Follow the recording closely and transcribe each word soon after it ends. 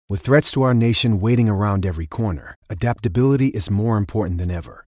With threats to our nation waiting around every corner, adaptability is more important than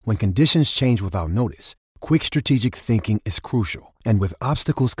ever. When conditions change without notice, quick strategic thinking is crucial. And with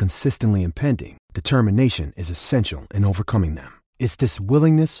obstacles consistently impending, determination is essential in overcoming them. It's this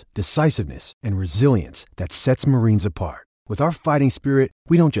willingness, decisiveness, and resilience that sets Marines apart. With our fighting spirit,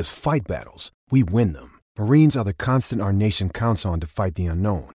 we don't just fight battles, we win them. Marines are the constant our nation counts on to fight the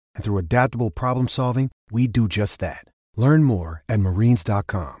unknown. And through adaptable problem solving, we do just that. Learn more at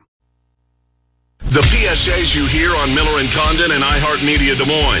marines.com. The PSAs you hear on Miller and Condon and iHeartMedia Des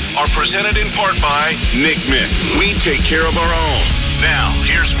Moines are presented in part by Nick Mick. We take care of our own. Now,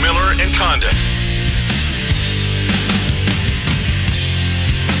 here's Miller and Condon.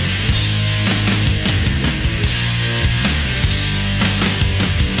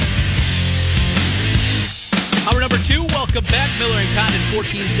 Hour number 2, welcome back. Miller and Condon,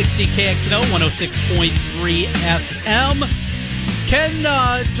 1460 KXNO, 106.3 FM. Ken,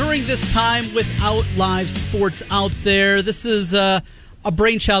 during this time without live sports out there, this is a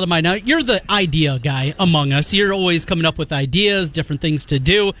brainchild of mine. Now, you're the idea guy among us. You're always coming up with ideas, different things to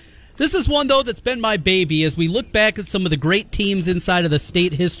do. This is one, though, that's been my baby as we look back at some of the great teams inside of the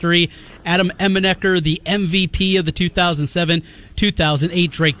state history. Adam Emenecker, the MVP of the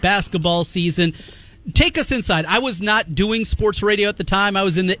 2007-2008 Drake basketball season. Take us inside. I was not doing sports radio at the time. I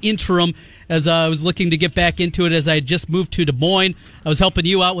was in the interim as I was looking to get back into it as I had just moved to Des Moines. I was helping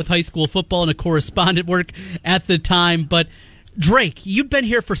you out with high school football and a correspondent work at the time. But Drake, you've been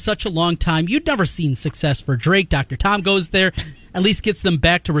here for such a long time. You'd never seen success for Drake. Dr. Tom goes there, at least gets them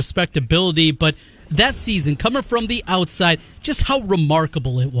back to respectability. But that season, coming from the outside, just how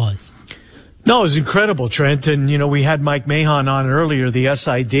remarkable it was. No, it was incredible, Trent. And, we had Mike Mahon on earlier, the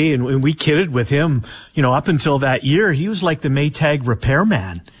SID, and we kidded with him, up until that year. He was like the Maytag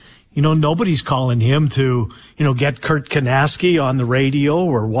repairman. Nobody's calling him to, get Kurt Kanaski on the radio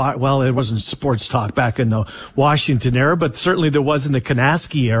or, well, it wasn't sports talk back in the Washington era, but certainly there was in the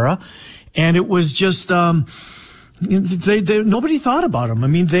Kanaski era. And it was just, nobody thought about him. I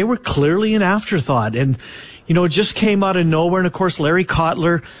mean, they were clearly an afterthought. And, it just came out of nowhere. And, of course, Larry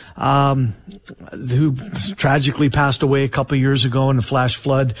Kotler, who tragically passed away a couple of years ago in a flash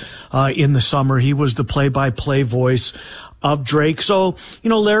flood in the summer, he was the play-by-play voice of Drake. So,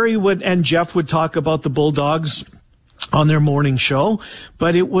 Larry and Jeff would talk about the Bulldogs on their morning show,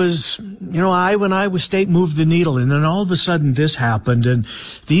 but it was, when Iowa State moved the needle, and then all of a sudden this happened, and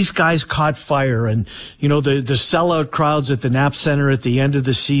these guys caught fire, and, the sellout crowds at the Knapp Center at the end of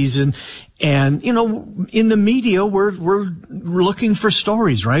the season. And, in the media, we're looking for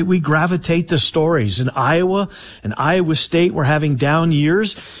stories, right? We gravitate to stories. In Iowa and Iowa State, we're having down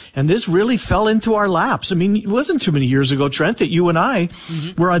years, and this really fell into our laps. I mean, it wasn't too many years ago, Trent, that you and I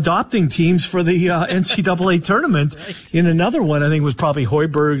were adopting teams for the NCAA tournament. Right. In another one, I think it was probably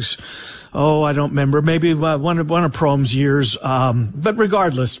Hoiberg's, I don't remember, maybe one of Prohm's years. But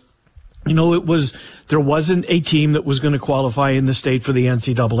regardless, there wasn't a team that was going to qualify in the state for the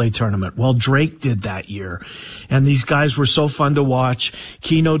NCAA tournament. Well, Drake did that year. And these guys were so fun to watch.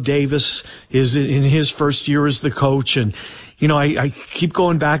 Keno Davis is in his first year as the coach. And, I keep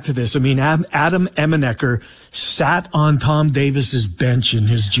going back to this. I mean, Adam Emenecker sat on Tom Davis's bench in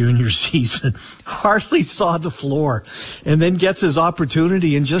his junior season, hardly saw the floor, and then gets his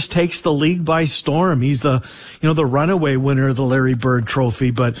opportunity and just takes the league by storm. He's the runaway winner of the Larry Bird Trophy.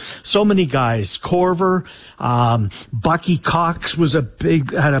 But so many guys, Corver, Bucky Cox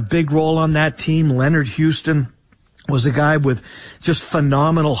had a big role on that team. Leonard Houston was a guy with just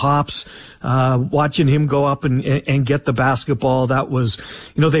phenomenal hops. Watching him go up and get the basketball, that was,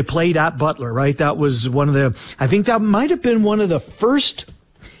 they played at Butler, right? That was I think that might have been one of the first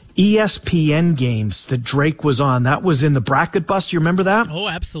ESPN games that Drake was on. That was in the bracket bust. You remember that? Oh,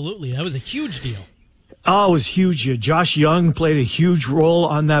 absolutely. That was a huge deal. Oh, it was huge. Josh Young played a huge role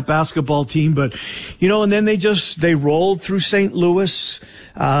on that basketball team, but, and then they rolled through St. Louis.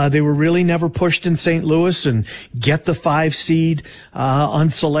 They were really never pushed in St. Louis and get the 5 seed, on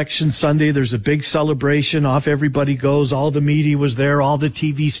Selection Sunday. There's a big celebration. Off everybody goes. All the media was there, all the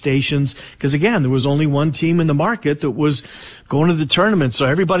TV stations. Cause again, there was only one team in the market that was going to the tournament. So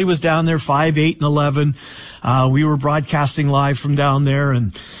everybody was down there, 5, 8, and 11. We were broadcasting live from down there,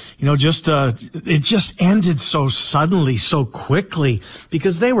 and, it just ended so suddenly, so quickly,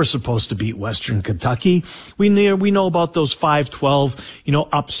 because they were supposed to beat Western Kentucky. We know about those 5-12,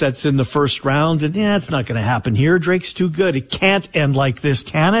 upsets in the first round, and it's not going to happen here. Drake's too good. It can't end like this,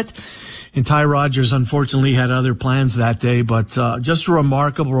 can it? And Ty Rogers, unfortunately, had other plans that day, but just a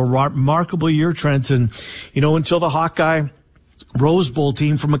remarkable year, Trent. And, until the Hawkeye Rose Bowl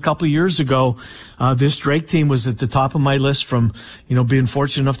team from a couple of years ago. This Drake team was at the top of my list from, being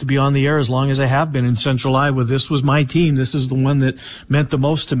fortunate enough to be on the air as long as I have been in Central Iowa. This was my team. This is the one that meant the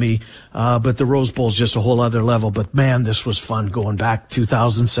most to me. But the Rose Bowl is just a whole other level. But man, this was fun going back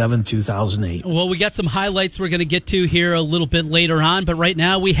 2007, 2008. Well, we got some highlights we're going to get to here a little bit later on. But right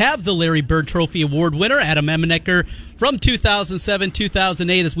now we have the Larry Bird Trophy Award winner, Adam Emmenecker, from 2007,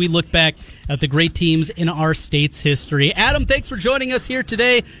 2008, as we look back at the great teams in our state's history. Adam, thanks for joining us here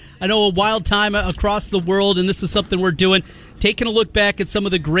today. I know a wild time across the world, and this is something we're doing, taking a look back at some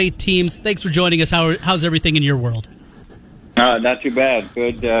of the great teams. Thanks for joining us. How's everything in your world? Not too bad.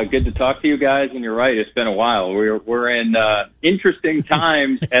 Good to talk to you guys, and you're right, it's been a while. We're in interesting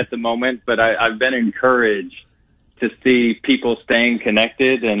times at the moment, but I've been encouraged to see people staying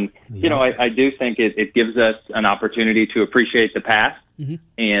connected, and I do think it gives us an opportunity to appreciate the past. Mm-hmm.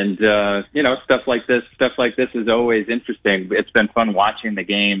 And stuff like this is always interesting. It's been fun watching the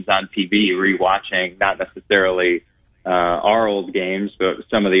games on TV, rewatching not necessarily our old games, but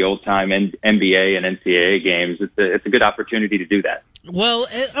some of the old time NBA and NCAA games. It's a good opportunity to do that. Well,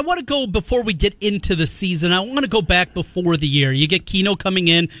 I want to go, before we get into the season, I want to go back before the year. You get Keno coming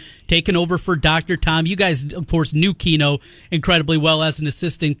in, taking over for Dr. Tom. You guys, of course, knew Keno incredibly well as an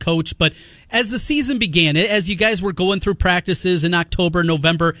assistant coach. But as the season began, as you guys were going through practices in October,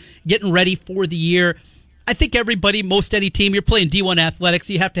 November, getting ready for the year, I think everybody, most any team, you're playing D1 athletics,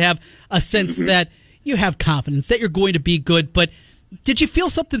 you have to have a sense that you have confidence that you're going to be good. But did you feel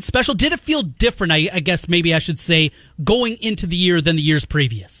something special? Did it feel different, I guess maybe I should say, going into the year than the years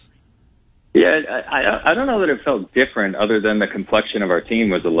previous? Yeah, I don't know that it felt different, other than the complexion of our team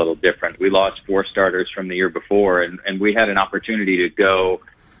was a little different. We lost 4 starters from the year before, and we had an opportunity to go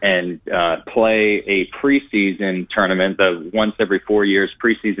and play a preseason tournament, the once every 4 years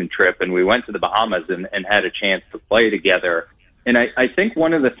preseason trip, and we went to the Bahamas and had a chance to play together. And I think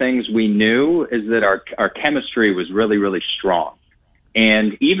one of the things we knew is that our chemistry was really, really strong.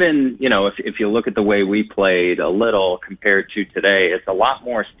 And even, if you look at the way we played a little compared to today, it's a lot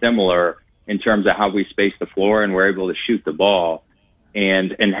more similar in terms of how we space the floor and we're able to shoot the ball.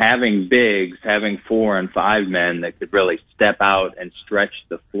 And having bigs, having 4 and 5 men that could really step out and stretch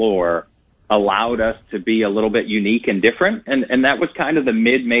the floor allowed us to be a little bit unique and different. And that was kind of the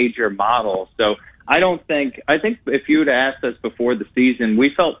mid-major model. So I think if you would have asked us before the season,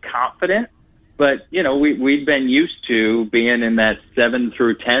 we felt confident. But, we'd been used to being in that 7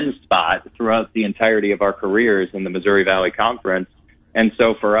 through 10 spot throughout the entirety of our careers in the Missouri Valley Conference. And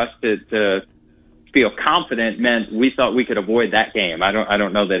so for us to feel confident meant we thought we could avoid that game. I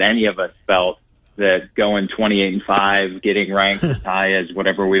don't know that any of us felt that going 28-5, getting ranked as high as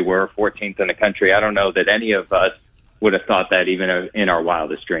whatever we were, 14th in the country. I don't know that any of us would have thought that even in our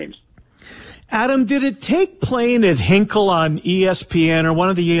wildest dreams. Adam, did it take playing at Hinkle on ESPN or one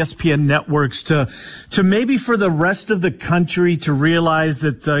of the ESPN networks to maybe for the rest of the country to realize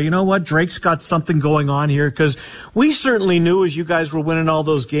that, Drake's got something going on here? Because we certainly knew as you guys were winning all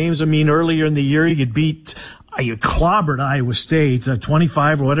those games. I mean, earlier in the year, you clobbered Iowa State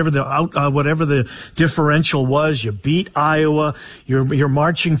 25 or whatever the differential was. You beat Iowa. You're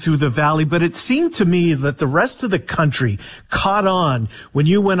marching through the valley. But it seemed to me that the rest of the country caught on when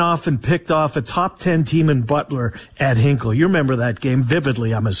you went off and picked off a top 10 team in Butler at Hinkle. You remember that game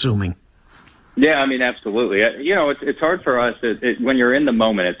vividly, I'm assuming. Yeah, I mean, absolutely. It's hard for us. When you're in the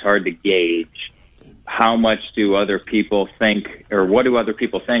moment, it's hard to gauge how much do other people think, or what do other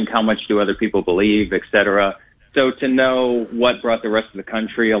people think, how much do other people believe, et cetera. So to know what brought the rest of the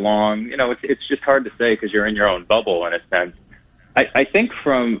country along, it's just hard to say because you're in your own bubble in a sense. I think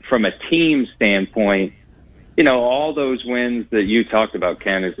from a team standpoint, all those wins that you talked about,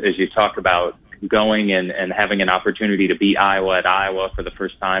 Ken, as you talk about going and having an opportunity to beat Iowa at Iowa for the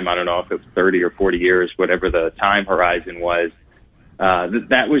first time, I don't know if it was 30 or 40 years, whatever the time horizon was,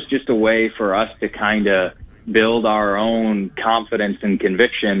 that was just a way for us to kind of build our own confidence and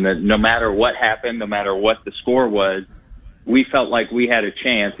conviction that no matter what happened, no matter what the score was, we felt like we had a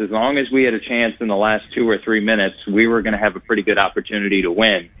chance. As long as we had a chance in the last 2 or 3 minutes, we were going to have a pretty good opportunity to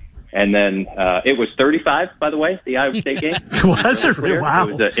win. And then it was 35, by the way, the Iowa State game. Was it really? Wow.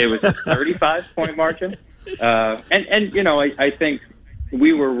 It was a 35-point margin. I think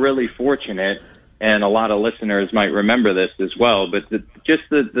we were really fortunate, and a lot of listeners might remember this as well, but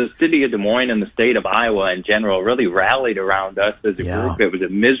the city of Des Moines and the state of Iowa in general really rallied around us as a group. It was a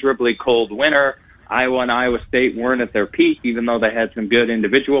miserably cold winter. Iowa and Iowa State weren't at their peak, even though they had some good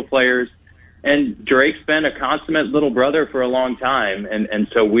individual players. And Drake's been a consummate little brother for a long time, and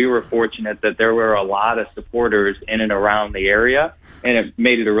so we were fortunate that there were a lot of supporters in and around the area, and it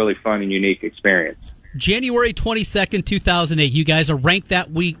made it a really fun and unique experience. January 22nd, 2008. You guys are ranked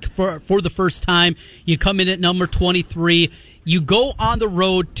that week for the first time. You come in at number 23. You go on the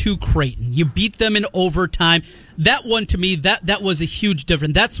road to Creighton. You beat them in overtime. That one, to me, that was a huge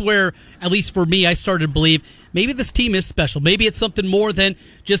difference. That's where, at least for me, I started to believe maybe this team is special. Maybe it's something more than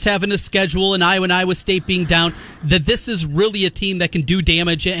just having a schedule and Iowa State being down, that this is really a team that can do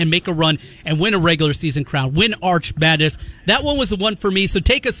damage and make a run and win a regular season crown, win Arch Madness. That one was the one for me. So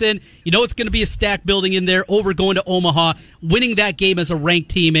take us in. You know it's going to be a stack building in there, over going to Omaha, winning that game as a ranked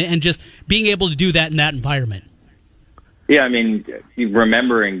team, and just being able to do that in that environment. Yeah, I mean,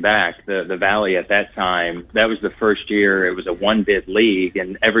 remembering back, the Valley at that time, that was the first year it was a one-bid league,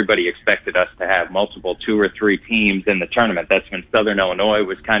 and everybody expected us to have multiple 2 or 3 teams in the tournament. That's when Southern Illinois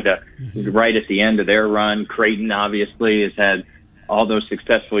was kind of right at the end of their run. Creighton, obviously, has had all those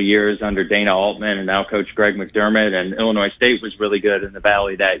successful years under Dana Altman and now Coach Greg McDermott, and Illinois State was really good in the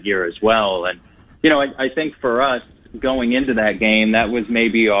Valley that year as well. And, you know, I think for us, going into that game, that was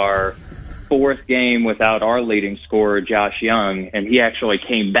maybe our 4th game without our leading scorer, Josh Young, and he actually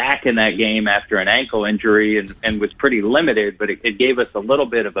came back in that game after an ankle injury and was pretty limited, but it gave us a little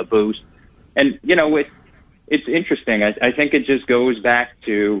bit of a boost. And, you know, it's interesting. I think it just goes back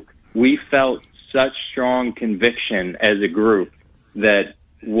to we felt such strong conviction as a group that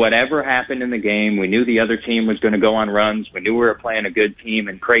whatever happened in the game, we knew the other team was going to go on runs. We knew we were playing a good team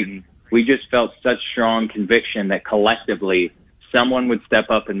in Creighton. We just felt such strong conviction that collectively someone would step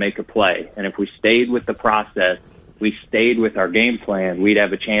up and make a play. And if we stayed with the process, we stayed with our game plan, we'd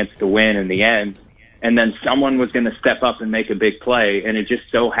have a chance to win in the end. And then someone was going to step up and make a big play. And it just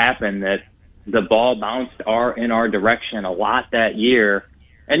so happened that the ball bounced in our direction a lot that year.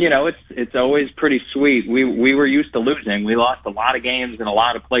 And, you know, it's always pretty sweet. We were used to losing. We lost a lot of games in a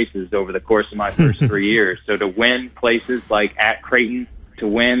lot of places over the course of my first 3 years. So to win places like at Creighton, to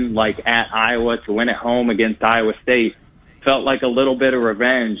win like at Iowa, to win at home against Iowa State, felt like a little bit of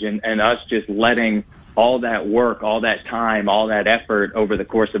revenge, and us just letting all that work, all that time, all that effort over the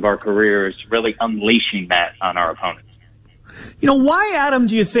course of our careers, really unleashing that on our opponents. You know, why, Adam,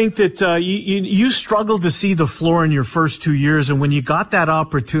 do you think that you struggled to see the floor in your first 2 years, and when you got that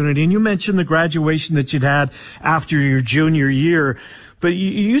opportunity, and you mentioned the graduation that you'd had after your junior year, but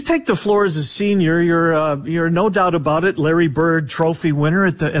you take the floor as a senior. You're no doubt about it, Larry Bird Trophy winner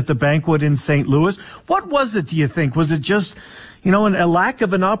at the banquet in St. Louis. What was it, do you think? Was it just, you know, a lack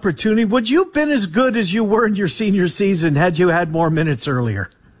of an opportunity? Would you have been as good as you were in your senior season had you had more minutes earlier?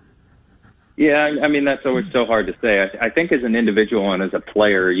 Yeah, I mean, that's always so hard to say. I think as an individual and as a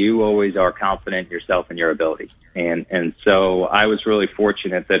player, you always are confident in yourself and your ability. And so I was really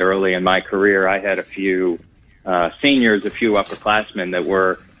fortunate that early in my career, I had a few seniors, a few upperclassmen that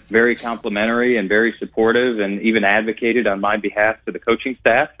were very complimentary and very supportive and even advocated on my behalf to the coaching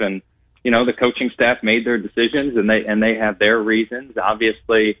staff. And, you know, the coaching staff made their decisions and they have their reasons.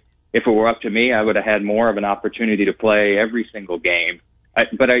 Obviously, if it were up to me, I would have had more of an opportunity to play every single game.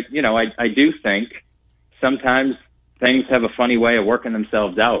 But I do think sometimes things have a funny way of working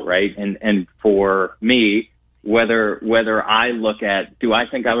themselves out, right? And for me, whether I look at, do I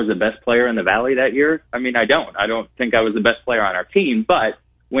think I was the best player in the Valley that year? I mean, I don't think I was the best player on our team, but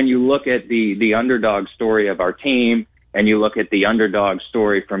when you look at the underdog story of our team and you look at the underdog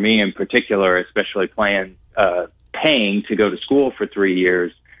story for me in particular, especially paying to go to school for 3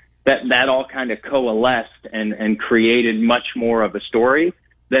 years, that all kind of coalesced and created much more of a story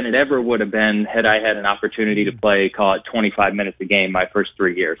than it ever would have been had I had an opportunity to play, call it 25 minutes a game my first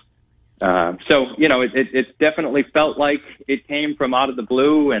 3 years. So, you know, it definitely felt like it came from out of the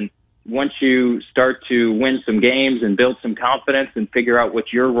blue. And once you start to win some games and build some confidence and figure out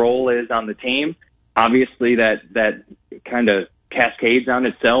what your role is on the team, obviously that kind of cascades on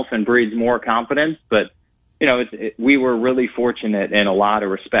itself and breeds more confidence. But, you know, we were really fortunate in a lot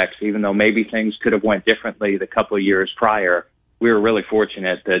of respects, even though maybe things could have went differently the couple of years prior. We were really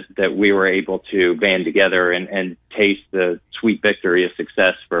fortunate that we were able to band together and taste the sweet victory of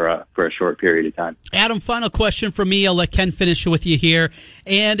success for a short period of time. Adam, final question from me. I'll let Ken finish with you here.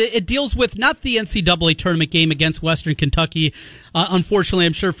 And it deals with not the NCAA tournament game against Western Kentucky. Unfortunately,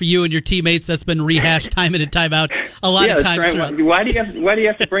 I'm sure for you and your teammates, that's been rehashed time in and time out a lot of times. Right. Why do you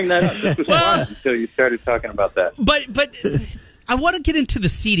have to bring that up? This was fun until you started talking about that. But I want to get into the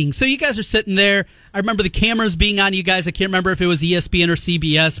seating. So you guys are sitting there. I remember the cameras being on you guys. I can't remember if it was ESPN or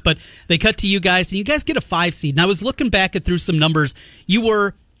CBS, but they cut to you guys, and you guys get a 5 seed. And I was looking back through some numbers. You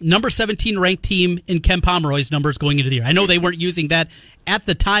were number 17 ranked team in Ken Pomeroy's numbers going into the year. I know they weren't using that at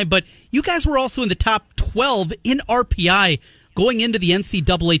the time, but you guys were also in the top 12 in RPI going into the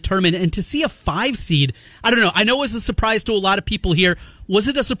NCAA tournament, and to see a 5 seed, I don't know. I know it was a surprise to a lot of people here. Was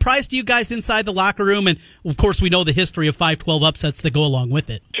it a surprise to you guys inside the locker room? And, of course, we know the history of 5-12 upsets that go along with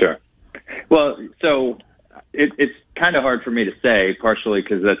it. Sure. Well, so it's kind of hard for me to say, partially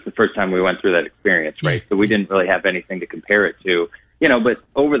because that's the first time we went through that experience, right? So we didn't really have anything to compare it to. But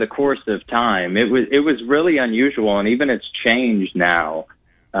over the course of time, it was really unusual, and even it's changed now.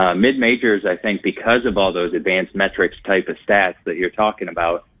 Mid-majors, I think, because of all those advanced metrics type of stats that you're talking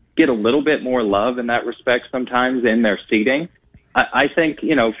about, get a little bit more love in that respect sometimes in their seeding. I think,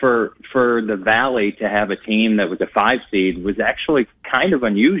 for the Valley to have a team that was a 5 seed was actually kind of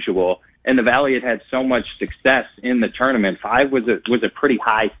unusual, and the Valley had so much success in the tournament. 5 was a pretty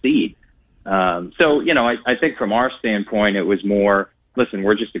high seed. I think from our standpoint, it was more, listen,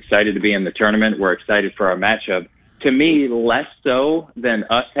 we're just excited to be in the tournament. We're excited for our matchup. To me, less so than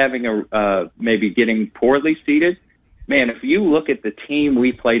us having maybe getting poorly seeded. Man, if you look at the team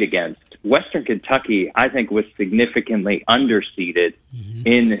we played against, Western Kentucky, I think, was significantly underseeded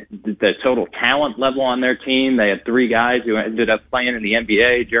in the total talent level on their team. They had 3 guys who ended up playing in the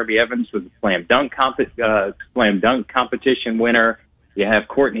NBA. Jeremy Evans was a slam dunk competition winner. You have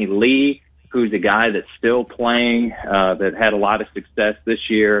Courtney Lee, who's a guy that's still playing, that had a lot of success this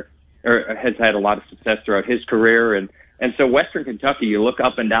year, or has had a lot of success throughout his career. And so Western Kentucky, you look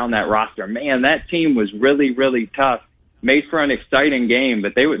up and down that roster, man, that team was really, really tough. Made for an exciting game,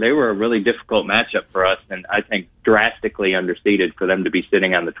 but they were a really difficult matchup for us, and I think drastically underseeded for them to be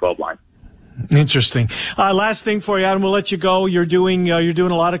sitting on the 12 line. Interesting. Last thing for you, Adam, we'll let you go. You're doing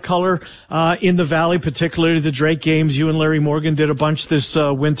a lot of color in the Valley, particularly the Drake games. You and Larry Morgan did a bunch this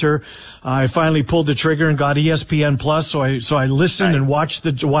winter. I finally pulled the trigger and got ESPN Plus, so I listened and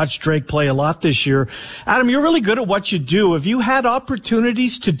watched Drake play a lot this year. Adam, you're really good at what you do. Have you had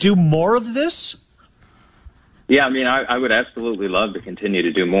opportunities to do more of this? Yeah, I mean, I would absolutely love to continue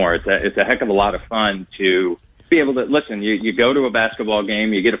to do more. It's a heck of a lot of fun to be able to listen. You go to a basketball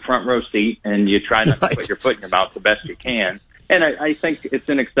game, you get a front row seat, and you try not to put your foot in your mouth the best you can. And I think it's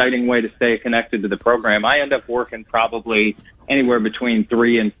an exciting way to stay connected to the program. I end up working probably anywhere between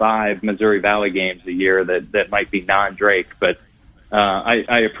 3 and 5 Missouri Valley games a year that might be non-Drake. But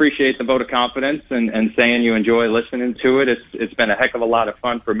I appreciate the vote of confidence and saying you enjoy listening to it. It's been a heck of a lot of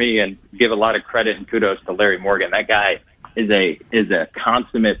fun for me, and give a lot of credit and kudos to Larry Morgan. That guy is a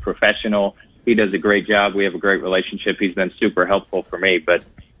consummate professional. He does a great job. We have a great relationship. He's been super helpful for me, but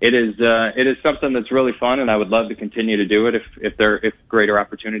it is something that's really fun, and I would love to continue to do it if greater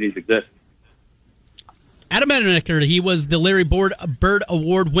opportunities exist. Adam Emmenecker, he was the Larry Bird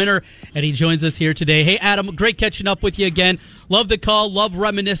Award winner, and he joins us here today. Hey, Adam, great catching up with you again. Love the call, love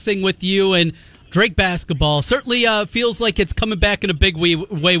reminiscing with you, and Drake basketball certainly feels like it's coming back in a big way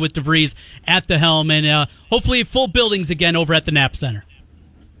with DeVries at the helm, and hopefully full buildings again over at the Knapp Center.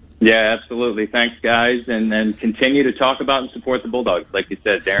 Yeah, absolutely. Thanks, guys, and continue to talk about and support the Bulldogs. Like you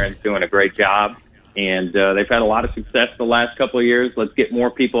said, Darren's doing a great job, and they've had a lot of success the last couple of years. Let's get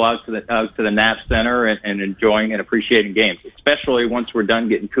more people out to the Knapp Center and enjoying and appreciating games, especially once we're done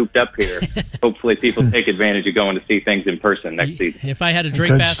getting cooped up here. Hopefully people take advantage of going to see things in person next season. If I had a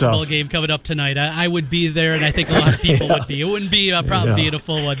Drake basketball game coming up tonight, I would be there, and I think a lot of people would be. It wouldn't be a problem being a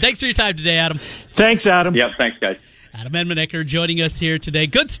full one. Thanks for your time today, Adam. Thanks, Adam. Yep, thanks, guys. Adam Emmenecker joining us here today.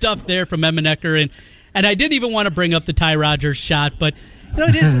 Good stuff there from Emmenecker, and I didn't even want to bring up the Ty Rodgers shot, but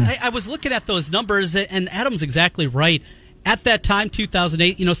it is. I was looking at those numbers, and Adam's exactly right. At that time,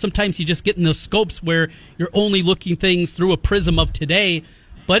 2008, sometimes you just get in those scopes where you're only looking things through a prism of today.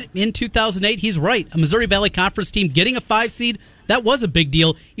 But in 2008, he's right. A Missouri Valley Conference team getting a 5 seed, that was a big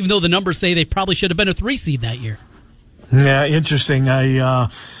deal, even though the numbers say they probably should have been a 3 seed that year. Yeah, interesting.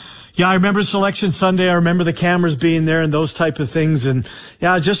 I remember Selection Sunday. I remember the cameras being there and those type of things. And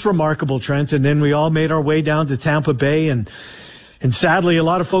yeah, just remarkable, Trent. And then we all made our way down to Tampa Bay, and sadly, a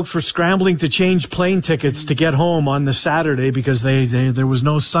lot of folks were scrambling to change plane tickets to get home on the Saturday because there was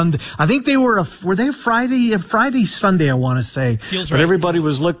no Sunday. I think were they Friday, Sunday, I want to say. Feels but right. Everybody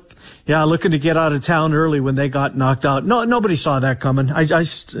was looking to get out of town early when they got knocked out. No, nobody saw that coming. I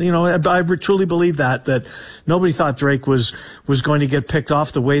truly believe that nobody thought Drake was going to get picked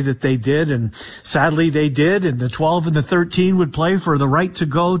off the way that they did, and sadly they did. And the 12 and the 13 would play for the right to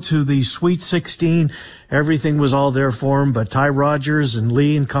go to the Sweet 16. Everything was all there for him, but Ty Rodgers and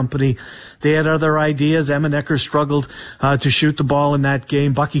Lee and company, they had other ideas. Emmenecker struggled to shoot the ball in that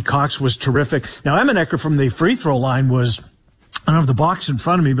game. Bucky Cox was terrific. Now, Emmenecker from the free throw line was, I don't have the box in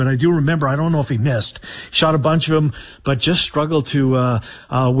front of me, but I do remember, I don't know if he missed. Shot a bunch of them, but just struggled to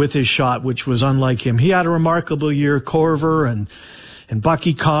with his shot, which was unlike him. He had a remarkable year. Corver and and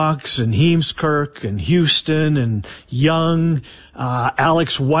Bucky Cox and Heemskirk and Houston and Young,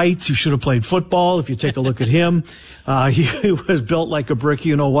 Alex White, who should have played football if you take a look at him. He was built like a brick,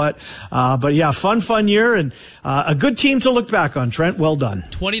 you know what. But yeah, fun year, and a good team to look back on, Trent. Well done.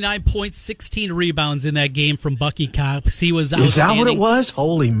 29 points, 16 rebounds in that game from Bucky Cox. He was outstanding. Is that what it was?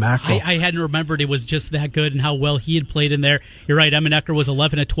 Holy mackerel. I hadn't remembered it was just that good and how well he had played in there. You're right, Emmenecker was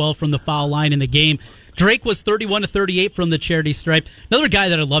 11-12 from the foul line in the game. Drake was 31-38 from the charity stripe. Another guy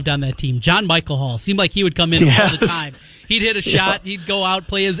that I loved on that team, John Michael Hall. Seemed like he would come in all the time. He'd hit a shot, he'd go out,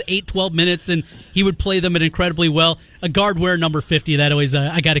 play his 8-12 minutes, and he would play them incredibly well. A guard wear number 50, that always,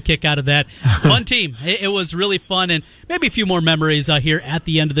 I got a kick out of that. Fun team. It was really fun, and maybe a few more memories here at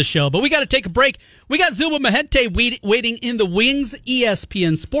the end of the show. But we got to take a break. We got Zuba Mahente waiting in the wings,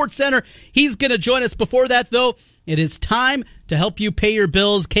 ESPN Sports Center. He's going to join us. Before that, though, it is time to help you pay your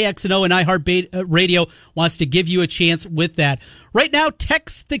bills. KXNO and iHeart Radio wants to give you a chance with that. Right now,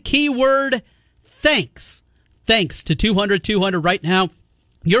 text the keyword thanks. Thanks to 200-200 right now.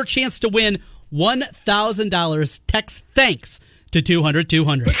 Your chance to win $1,000. Text thanks to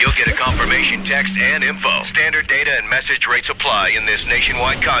 200-200. You'll get a confirmation text and info. Standard data and message rates apply in this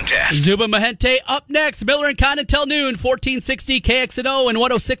nationwide contest. Zuba Mahente up next. Miller and Condon till noon. 1460 KXNO and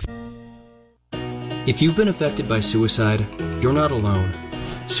 106. If you've been affected by suicide, you're not alone.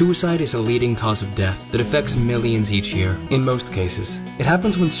 Suicide is a leading cause of death that affects millions each year. In most cases, it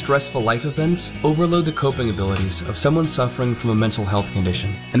happens when stressful life events overload the coping abilities of someone suffering from a mental health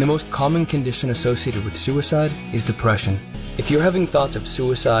condition. And the most common condition associated with suicide is depression. If you're having thoughts of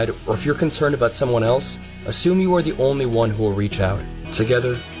suicide, or if you're concerned about someone else, assume you are the only one who will reach out.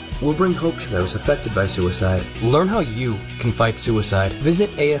 Together, we'll bring hope to those affected by suicide. Learn how you can fight suicide.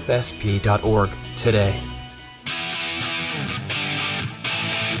 Visit afsp.org today.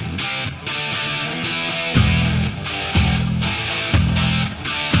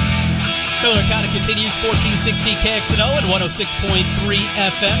 Miller Condon continues 1460 KXNO and 106.3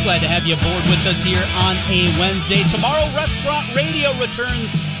 FM. Glad to have you aboard with us here on a Wednesday. Tomorrow, Restaurant Radio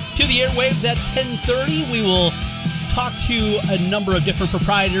returns to the airwaves at 10:30. We will talk to a number of different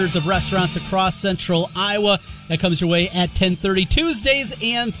proprietors of restaurants across central Iowa. That comes your way at 10:30 Tuesdays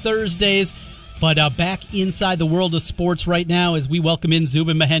and Thursdays. But back inside the world of sports right now as we welcome in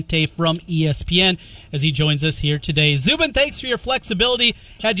Zubin Mahente from ESPN as he joins us here today. Zubin, thanks for your flexibility.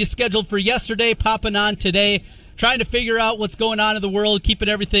 Had you scheduled for yesterday, popping on today, trying to figure out what's going on in the world, keeping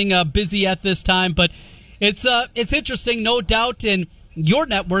everything busy at this time. But it's interesting, no doubt, in your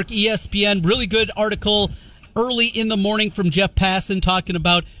network, ESPN, really good article early in the morning from Jeff Passan talking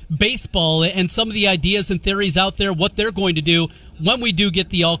about baseball and some of the ideas and theories out there, what they're going to do when we do get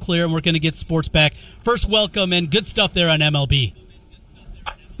the all clear and we're going to get sports back. First, welcome and good stuff there on MLB.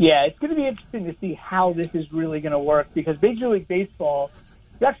 Yeah, it's going to be interesting to see how this is really going to work because Major League Baseball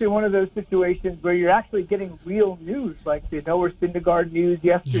is actually one of those situations where you're actually getting real news, like the Noah Syndergaard news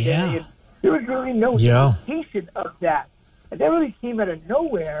yesterday. Yeah. And there was really no indication of that. And that really came out of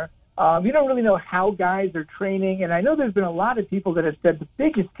nowhere. You don't really know how guys are training. And I know there's been a lot of people that have said the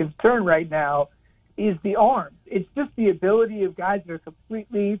biggest concern right now is the arms. It's just the ability of guys that are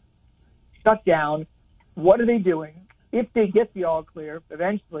completely shut down. What are they doing? If they get the all clear,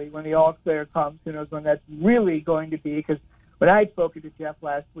 eventually, when the all clear comes, who knows when that's really going to be? Because when I had spoken to Jeff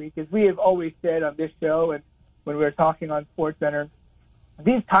last week, as we have always said on this show and when we were talking on SportsCenter,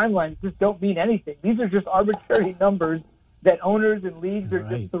 these timelines just don't mean anything. These are just arbitrary numbers that owners and leagues are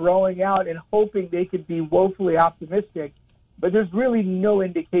just throwing out and hoping they could be woefully optimistic. But there's really no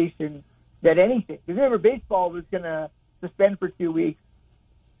indication that anything. Because remember, baseball was going to suspend for 2 weeks,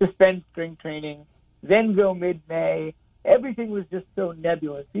 suspend spring training, then go mid-May. Everything was just so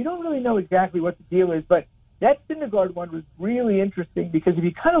nebulous. So you don't really know exactly what the deal is. But that Syndergaard one was really interesting because if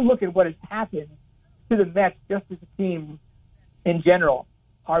you kind of look at what has happened to the Mets just as a team in general,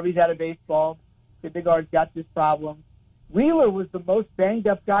 Harvey's out of baseball, Syndergaard's got this problem. Wheeler was the most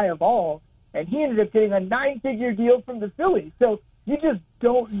banged-up guy of all, and he ended up getting a 9-figure deal from the Phillies. So you just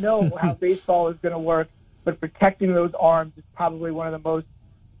don't know how baseball is going to work, but protecting those arms is probably one of the most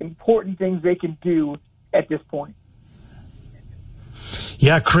important things they can do at this point.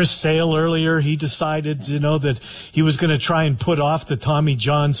 Yeah, Chris Sale earlier, he decided, that he was going to try and put off the Tommy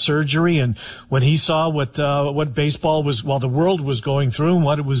John surgery. And when he saw what baseball was, the world was going through and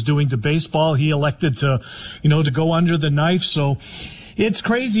what it was doing to baseball, he elected to, to go under the knife. So it's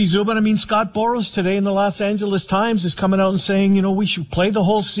crazy, Zubin. I mean, Scott Boras today in the Los Angeles Times is coming out and saying, we should play the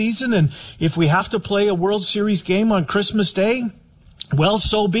whole season. And if we have to play a World Series game on Christmas Day, well,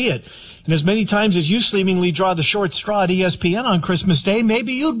 so be it. And as many times as you seemingly draw the short straw at ESPN on Christmas Day,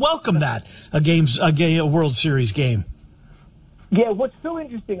 maybe you'd welcome that, a World Series game. Yeah, what's so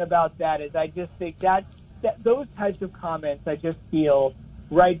interesting about that is I just think that those types of comments, I just feel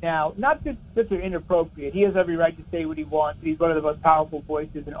right now, not just that they're inappropriate. He has every right to say what he wants. He's one of the most powerful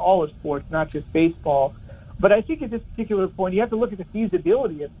voices in all of sports, not just baseball. But I think at this particular point, you have to look at the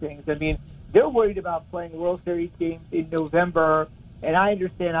feasibility of things. I mean, they're worried about playing World Series games in November, and I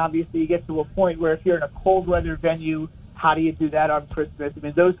understand, obviously, you get to a point where if you're in a cold weather venue, how do you do that on Christmas? I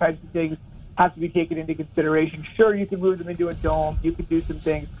mean, those types of things have to be taken into consideration. Sure, you can move them into a dome. You can do some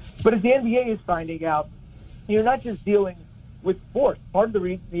things. But as the NBA is finding out, you're not just dealing with sports. Part of the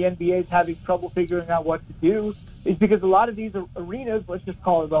reason the NBA is having trouble figuring out what to do is because a lot of these arenas, let's just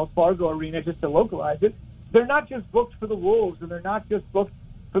call it Wells Fargo Arena just to localize it, they're not just booked for the Wolves and they're not just booked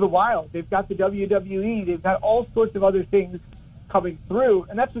for the Wild. They've got the WWE. They've got all sorts of other things coming through.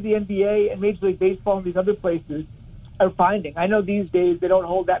 And that's what the NBA and Major League Baseball and these other places are finding. I know these days they don't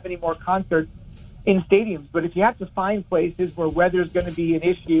hold that many more concerts in stadiums, but if you have to find places where weather is going to be an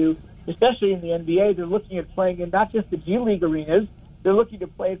issue, especially in the NBA, they're looking at playing in not just the G League arenas, they're looking to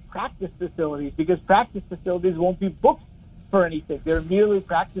play at practice facilities because practice facilities won't be booked for anything. They're merely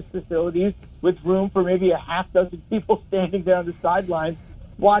practice facilities with room for maybe a half dozen people standing there on the sidelines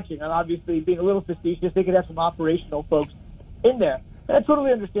watching. And obviously, being a little facetious, they could have some operational folks in there. And I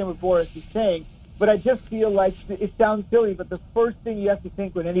totally understand what Boris is saying, but I just feel like it sounds silly, but the first thing you have to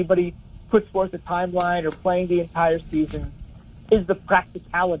think when anybody puts forth a timeline or playing the entire season is the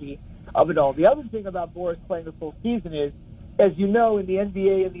practicality of it all. The other thing about Boris playing the full season is, as you know, in the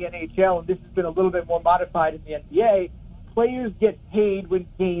NBA and the NHL, and this has been a little bit more modified in the NBA, players get paid when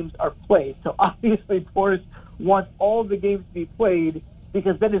games are played. So obviously Boris wants all the games to be played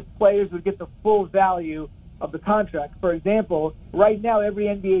because then his players would get the full value of the contract. For example, right now every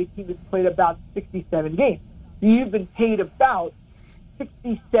NBA team has played about 67 games. So you've been paid about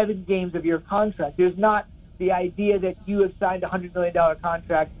 67 games of your contract. There's not the idea that you have signed a $100 million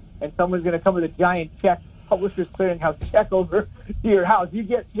contract and someone's going to come with a giant check, Publishers Clearinghouse check over to your house. You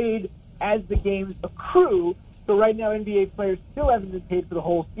get paid as the games accrue. So right now NBA players still haven't been paid for the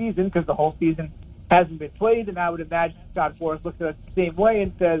whole season because the whole season hasn't been played. And I would imagine Scott Boras looks at it the same way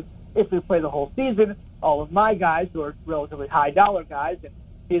and says, if we play the whole season, all of my guys who are relatively high dollar guys, and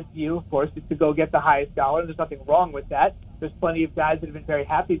his view, of course, is to go get the highest dollar. And there's nothing wrong with that. There's plenty of guys that have been very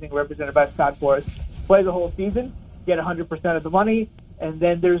happy being represented by Scott Boras. Play the whole season, get 100% of the money, and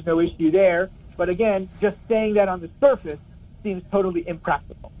then there's no issue there. But again, just saying that on the surface seems totally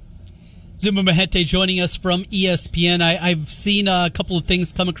impractical. Zuma Mahete joining us from ESPN. I've seen a couple of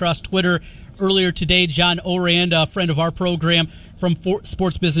things come across Twitter earlier today. John Orand, a friend of our program from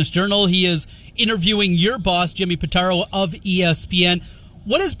Sports Business Journal, he is interviewing your boss, Jimmy Pitaro of ESPN.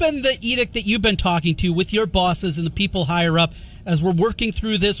 What has been the edict that you've been talking to with your bosses and the people higher up as we're working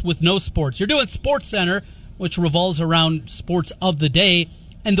through this with no sports? You're doing Sports Center, which revolves around sports of the day.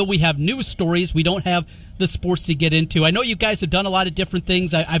 And though we have news stories, we don't have the sports to get into. I know you guys have done a lot of different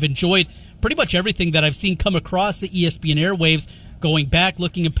things. I've enjoyed pretty much everything that I've seen come across the ESPN airwaves, going back,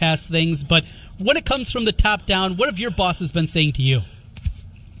 looking at past things. But when it comes from the top down, what have your bosses been saying to you?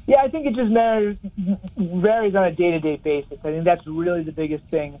 Yeah, I think it just varies on a day-to-day basis. I think that's really the biggest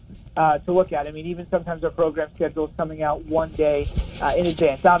thing to look at. I mean, even sometimes our program schedule is coming out one day in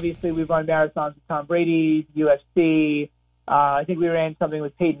advance. Obviously, we've run marathons with Tom Brady, UFC. I think we ran something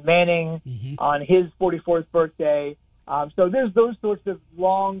with Peyton Manning on his 44th birthday. So there's those sorts of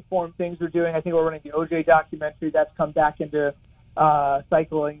long-form things we're doing. I think we're running the OJ documentary that's come back into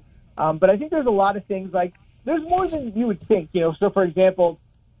cycling. But I think there's a lot of things like there's more than you would think. You know, so for example,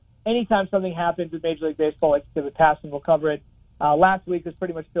 anytime something happens with Major League Baseball, like Exhibit Pass, and we'll cover it. Last week was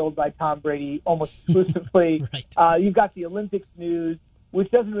pretty much filled by Tom Brady almost exclusively. Right. You've got the Olympics news,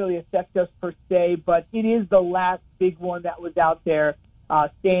 which doesn't really affect us per se, but it is the last big one that was out there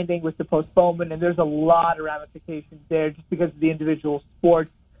standing with the postponement, and there's a lot of ramifications there just because of the individual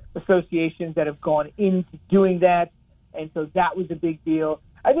sports associations that have gone into doing that, and so that was a big deal.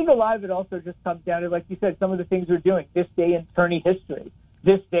 I think a lot of it also just comes down to, like you said, some of the things we're doing. This day in tourney history,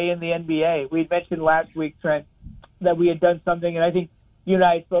 this day in the NBA. We had mentioned last week, Trent, that we had done something, and I think you and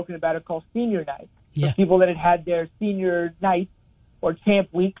I had spoken about it, called Senior Night. Yeah. For people that had had their senior night or champ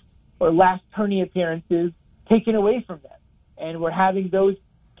weeks or last tourney appearances taken away from them. And we're having those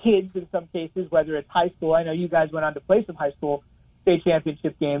kids in some cases, whether it's high school. I know you guys went on to play some high school state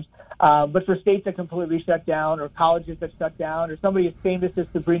championship games. But for states that completely shut down or colleges that shut down or somebody as famous as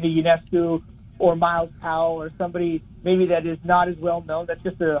Sabrina Ionescu or Miles Powell or somebody maybe that is not as well known, that's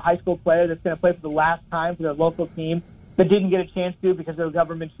just a high school player that's going to play for the last time for their local team that didn't get a chance to because of a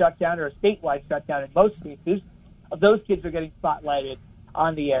government shutdown or a statewide shutdown in most cases, those kids are getting spotlighted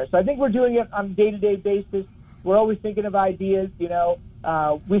on the air. So I think we're doing it on a day-to-day basis. We're always thinking of ideas.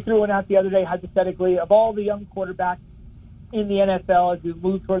 We threw one out the other day, hypothetically, of all the young quarterbacks in the NFL as we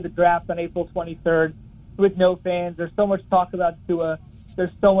move toward the draft on April 23rd with no fans. There's so much talk about Tua.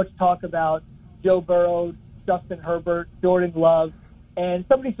 There's so much talk about Joe Burrow, Justin Herbert, Jordan Love. And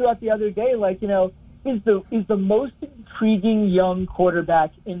somebody threw out the other day, is the most intriguing young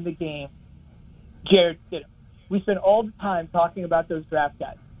quarterback in the game Jarrett Stidham? We spend all the time talking about those draft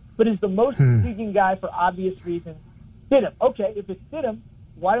guys. But is the most intriguing guy for obvious reasons Stidham? Okay, if it's Stidham,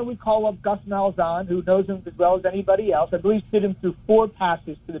 why don't we call up Gus Malzahn, who knows him as well as anybody else? I believe Stidham threw 4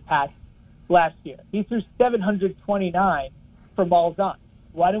 passes to the Pats last year. He threw 729 for Malzahn.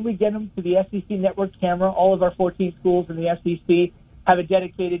 Why don't we get him to the SEC network camera? All of our 14 schools in the SEC have a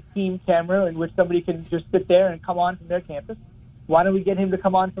dedicated team camera in which somebody can just sit there and come on from their campus. Why don't we get him to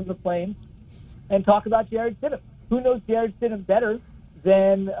come on from the Plains and talk about Jarrett Stidham? Who knows Jarrett Stidham better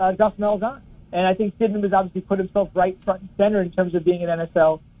than Gus Malzahn? And I think Stidham has obviously put himself right front and center in terms of being an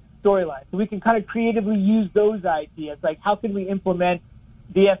NFL storyline. So we can kind of creatively use those ideas, like how can we implement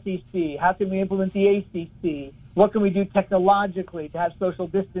the SEC? How can we implement the ACC? What can we do technologically to have social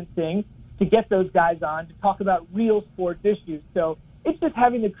distancing to get those guys on to talk about real sports issues? So it's just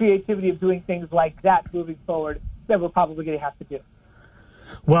having the creativity of doing things like that moving forward that we're probably going to have to do.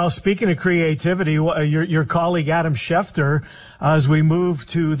 Well, speaking of creativity, your colleague Adam Schefter, as we move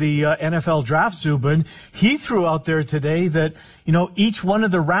to the NFL Draft, Zubin, he threw out there today that, each one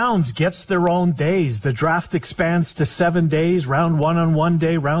of the rounds gets their own days. The draft expands to 7 days, round 1 on one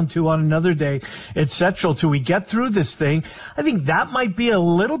day, round 2 on another day, etc. Till we get through this thing. I think that might be a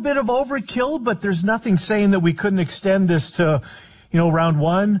little bit of overkill, but there's nothing saying that we couldn't extend this to round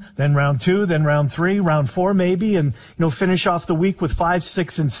 1, then round 2, then round 3, round 4 maybe, and, finish off the week with 5,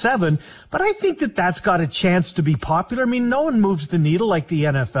 6, and 7. But I think that that's got a chance to be popular. I mean, no one moves the needle like the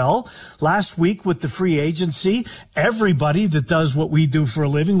NFL. Last week with the free agency, everybody that does what we do for a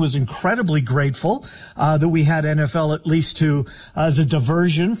living was incredibly grateful that we had NFL at least to as a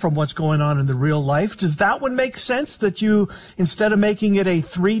diversion from what's going on in the real life. Does that one make sense that you, instead of making it a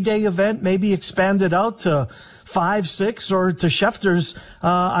 3-day event, maybe expand it out to 5, 6, or to Schefter's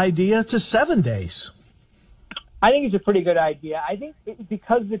idea to 7 days? I think it's a pretty good idea. I think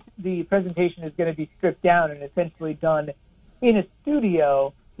because the presentation is going to be stripped down and essentially done in a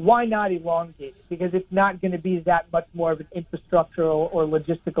studio, why not elongate it? Because it's not going to be that much more of an infrastructural or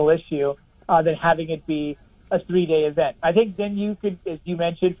logistical issue than having it be a 3-day event. I think then you could, as you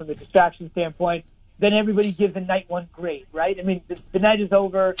mentioned, from the distraction standpoint, then everybody gives a night one grade, right? I mean, the night is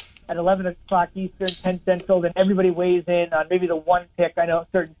over at 11 o'clock Eastern, 10 Central, then everybody weighs in on maybe the one pick. I know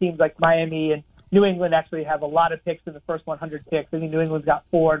certain teams like Miami and New England actually have a lot of picks in the first 100 picks. I think New England's got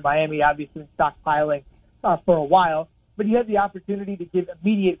 4, and Miami obviously been stockpiling for a while. But you have the opportunity to give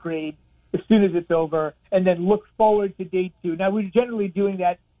immediate grades as soon as it's over and then look forward to day 2. Now, we're generally doing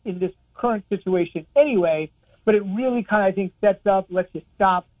that in this current situation anyway, but it really kind of, I think, sets up, lets you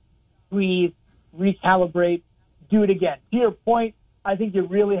stop, breathe, recalibrate, do it again. To your point, I think you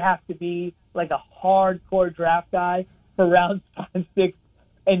really have to be like a hardcore draft guy for rounds 5, 6,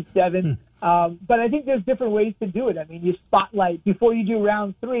 and 7. But I think there's different ways to do it. I mean, you spotlight before you do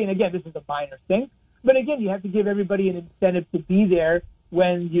round 3, and again, this is a minor thing, but again, you have to give everybody an incentive to be there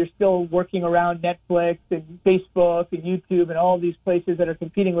when you're still working around Netflix and Facebook and YouTube and all these places that are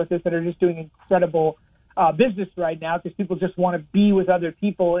competing with us that are just doing incredible business right now because people just want to be with other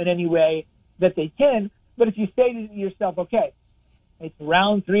people in any way that they can. But if you say to yourself, okay, it's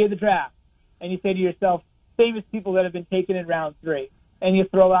round 3 of the draft, and you say to yourself, famous people that have been taken in round 3, and you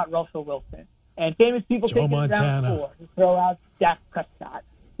throw out Russell Wilson, and famous people taken in round 4, you throw out Dak Prescott,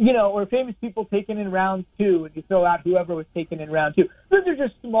 or famous people taken in round 2, and you throw out whoever was taken in round 2. Those are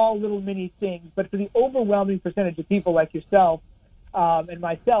just small little mini things, but for the overwhelming percentage of people like yourself and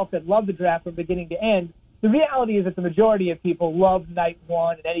myself that love the draft from beginning to end, the reality is that the majority of people love night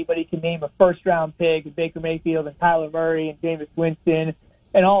 1, and anybody can name a first-round pick, and Baker Mayfield and Kyler Murray and Jameis Winston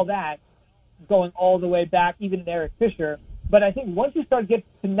and all that, going all the way back, even Eric Fisher. But I think once you start getting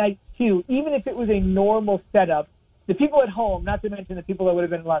to night 2, even if it was a normal setup, the people at home, not to mention the people that would have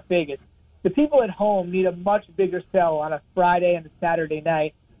been in Las Vegas, the people at home need a much bigger sell on a Friday and a Saturday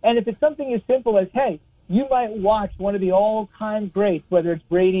night. And if it's something as simple as, hey, you might watch one of the all-time greats, whether it's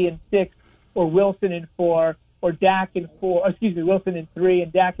Brady in 6 or Wilson in 4 or Dak in 4, Wilson in 3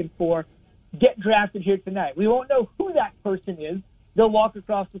 and Dak in 4, get drafted here tonight. We won't know who that person is. They'll walk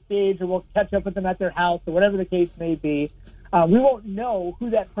across the stage or we'll catch up with them at their house or whatever the case may be. We won't know who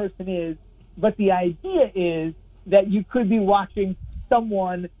that person is, but the idea is that you could be watching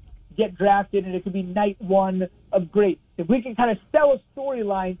someone get drafted and it could be night 1 of greats. If we can kind of sell a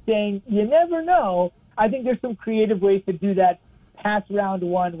storyline saying you never know I think there's some creative ways to do that past round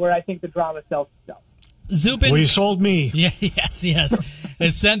one where I think the drama sells itself. Zubin. Well, you sold me. Yeah, yes.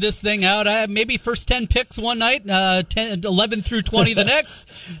 And send this thing out. Maybe first 10 picks one night, 11 through 20 the next.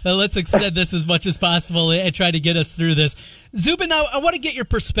 Let's extend this as much as possible and try to get us through this. Zubin, I want to get your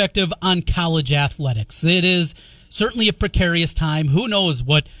perspective on college athletics. It is certainly a precarious time. Who knows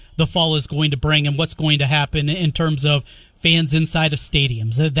what the fall is going to bring and what's going to happen in terms of fans inside of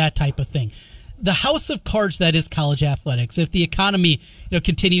stadiums, that type of thing. The house of cards that is college athletics, if the economy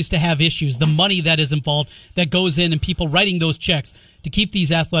continues to have issues, the money that is involved that goes in and people writing those checks to keep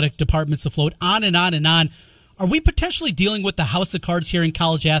these athletic departments afloat, on and on and on, are we potentially dealing with the house of cards here in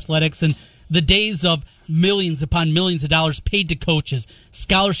college athletics and the days of millions upon millions of dollars paid to coaches,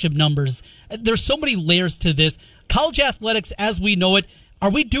 scholarship numbers? There's so many layers to this. College athletics as we know it,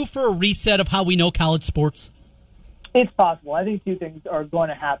 are we due for a reset of how we know college sports? It's possible. I think two things are going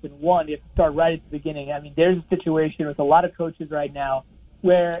to happen. One, you have to start right at the beginning. I mean, there's a situation with a lot of coaches right now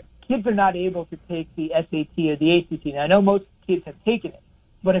where kids are not able to take the SAT or the ACT. Now, I know most kids have taken it,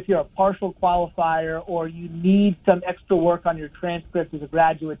 but if you're a partial qualifier or you need some extra work on your transcript as a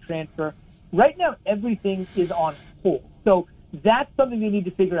graduate transfer, right now everything is on hold. So that's something you need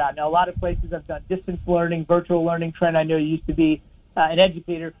to figure out. Now, a lot of places have done distance learning, virtual learning. Trent, I know you used to be an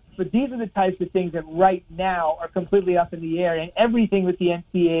educator. But these are the types of things that right now are completely up in the air, and everything with the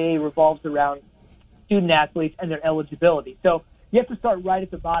NCAA revolves around student athletes and their eligibility. So you have to start right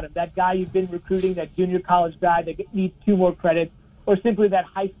at the bottom. That guy you've been recruiting, that junior college guy that needs 2 more credits, or simply that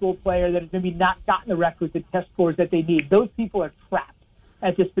high school player that has maybe not gotten the requisite test scores that they need. Those people are trapped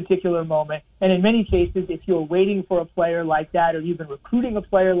at this particular moment. And in many cases, if you're waiting for a player like that, or you've been recruiting a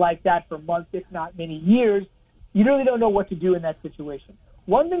player like that for months, if not many years, you really don't know what to do in that situation.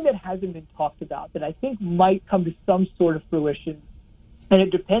 One thing that hasn't been talked about that I think might come to some sort of fruition, and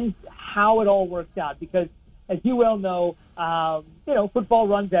it depends how it all works out, because as you well know, football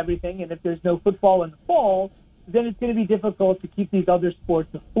runs everything, and if there's no football in the fall, then it's going to be difficult to keep these other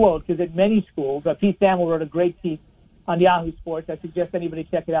sports afloat, because at many schools, Pete Thamel wrote a great piece on Yahoo Sports. I suggest anybody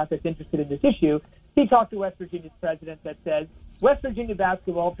check it out that's interested in this issue. He talked to West Virginia's president that says, West Virginia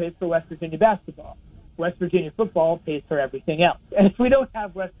basketball pays for West Virginia basketball. West Virginia football pays for everything else. And if we don't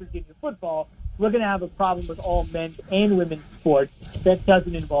have West Virginia football, we're going to have a problem with all men's and women's sports that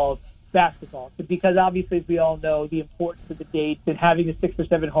doesn't involve basketball. So because obviously, as we all know, the importance of the dates and having the 6 or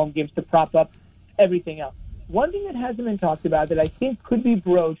 7 home games to prop up everything else. One thing that hasn't been talked about that I think could be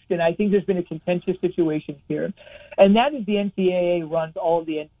broached, and I think there's been a contentious situation here, and that is the NCAA runs all of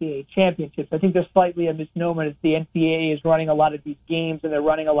the NCAA championships. I think there's slightly a misnomer that the NCAA is running a lot of these games and they're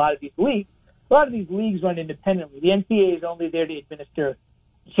running a lot of these leagues. A lot of these leagues run independently. The NCAA is only there to administer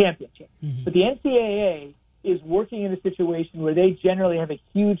the championship. Mm-hmm. But the NCAA is working in a situation where they generally have a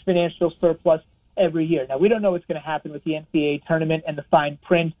huge financial surplus every year. Now, we don't know what's going to happen with the NCAA tournament and the fine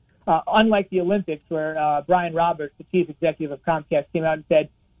print. Unlike the Olympics, where Brian Roberts, the chief executive of Comcast, came out and said,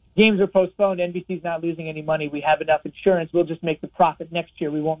 games are postponed, NBC's not losing any money, we have enough insurance, we'll just make the profit next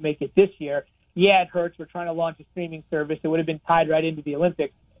year, we won't make it this year. Yeah, it hurts, we're trying to launch a streaming service, it would have been tied right into the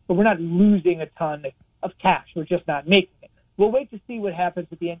Olympics, but we're not losing a ton of cash. We're just not making it. We'll wait to see what happens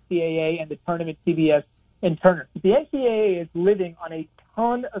with the NCAA and the tournament, CBS and Turner. But the NCAA is living on a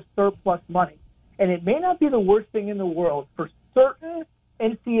ton of surplus money, and it may not be the worst thing in the world for certain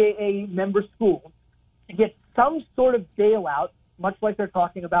NCAA member schools to get some sort of bailout, much like they're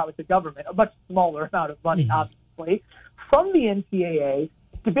talking about with the government, a much smaller amount of money, obviously, from the NCAA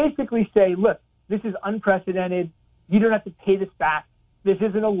to basically say, look, this is unprecedented. You don't have to pay this back. This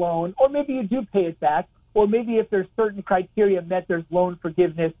isn't a loan, or maybe you do pay it back, or maybe if there's certain criteria met, there's loan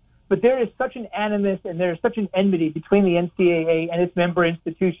forgiveness. But there is such an animus and there is such an enmity between the NCAA and its member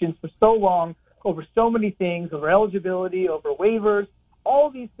institutions for so long over so many things, over eligibility, over waivers, all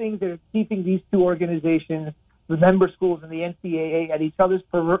these things that are keeping these two organizations, the member schools and the NCAA, at each other's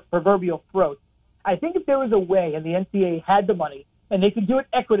proverbial throats. I think if there was a way and the NCAA had the money and they could do it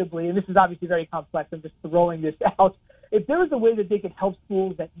equitably, and this is obviously very complex, I'm just throwing this out, if there was a way that they could help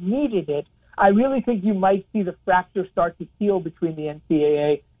schools that needed it, I really think you might see the fracture start to heal between the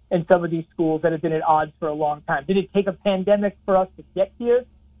NCAA and some of these schools that have been at odds for a long time. Did it take a pandemic for us to get here?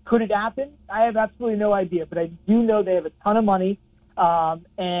 Could it happen? I have absolutely no idea, but I do know they have a ton of money,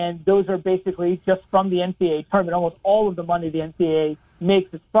 and those are basically just from the NCAA tournament. Almost all of the money the NCAA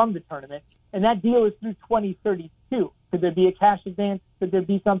makes is from the tournament, and that deal is through 2032. Could there be a cash advance? Could there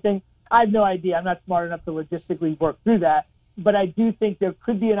be something? I have no idea. I'm not smart enough to logistically work through that. But I do think there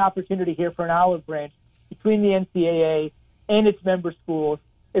could be an opportunity here for an olive branch between the NCAA and its member schools,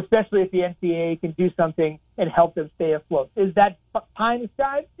 especially if the NCAA can do something and help them stay afloat. Is that pie in the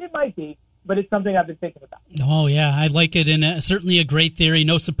sky? It might be. but it's something I've been thinking about. Oh, yeah, I like it, and certainly a great theory.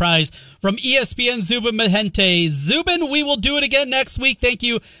 No surprise from ESPN Zubin Mehenti. Zubin, we will do it again next week. Thank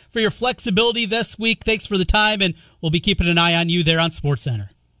you for your flexibility this week. Thanks for the time, and we'll be keeping an eye on you there on SportsCenter.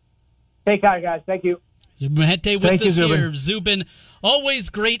 Take care, guys. Thank you. Zubin Mehenti with us here. Zubin, always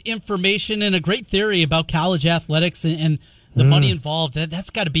great information and a great theory about college athletics and the money involved. That's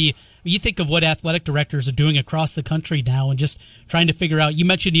got to be, you think of what athletic directors are doing across the country now and just trying to figure out. You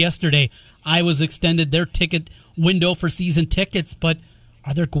mentioned yesterday Iowa's extended their ticket window for season tickets, but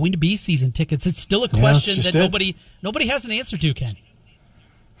are there going to be season tickets? It's still a question that nobody has an answer to, Ken.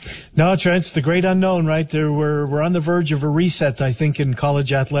 No, Trent, it's the great unknown, right? We're on the verge of a reset, I think, in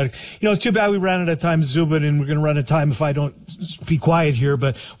college athletics. It's too bad we ran out of time, Zubin, and we're going to run out of time if I don't be quiet here.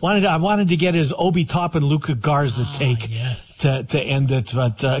 But I wanted to get his Obi Toppin, Luka Garza take to end it,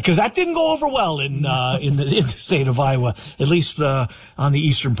 but because that didn't go over well in the state of Iowa, at least on the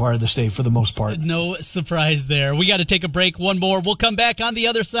eastern part of the state for the most part. No surprise there. We got to take a break. One more. We'll come back on the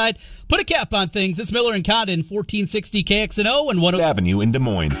other side. Put a cap on things. It's Miller and Condon, 1460 KXNO and 1 Avenue in Des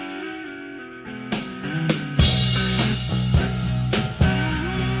Moines.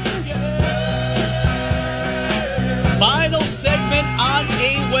 Final segment on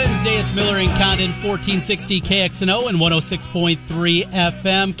a Wednesday. It's Miller and Condon, 1460 KXNO and 106.3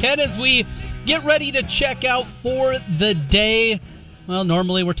 FM. Ken, as we get ready to check out for the day, well,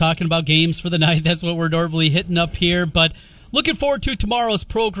 normally we're talking about games for the night. That's what we're normally hitting up here, but looking forward to tomorrow's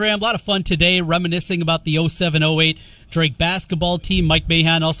program. A lot of fun today, reminiscing about the 07-08 Drake basketball team. Mike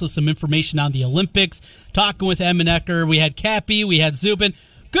Mahan, also some information on the Olympics. Talking with Emmenecker. We had Cappy. We had Zubin.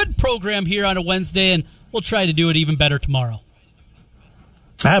 Good program here on a Wednesday, and we'll try to do it even better tomorrow.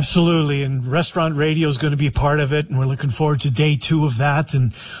 Absolutely, and Restaurant Radio is going to be a part of it, and we're looking forward to day 2 of that.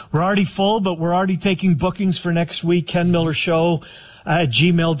 And we're already full, but we're already taking bookings for next week. Ken Miller Show at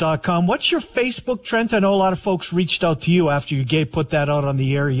gmail.com. What's your Facebook, Trent? I know a lot of folks reached out to you after you put that out on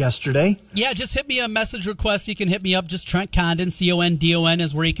the air yesterday. Yeah, just hit me a message request. You can hit me up. Just Trent Condon, CONDON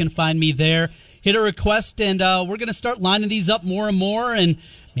is where you can find me there. Hit a request, and we're going to start lining these up more and more and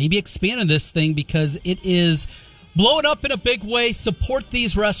maybe expanding this thing because it is blowing up in a big way. Support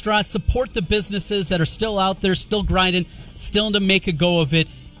these restaurants. Support the businesses that are still out there, still grinding, still to make a go of it.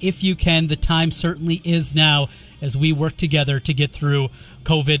 If you can, the time certainly is now as we work together to get through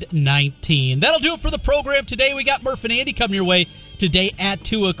COVID-19. That'll do it for the program today. We got Murph and Andy coming your way today at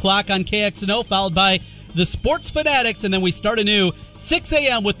 2 o'clock on KXNO, followed by the Sports Fanatics, and then we start anew 6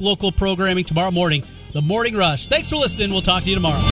 a.m. with local programming tomorrow morning, The Morning Rush. Thanks for listening. We'll talk to you tomorrow.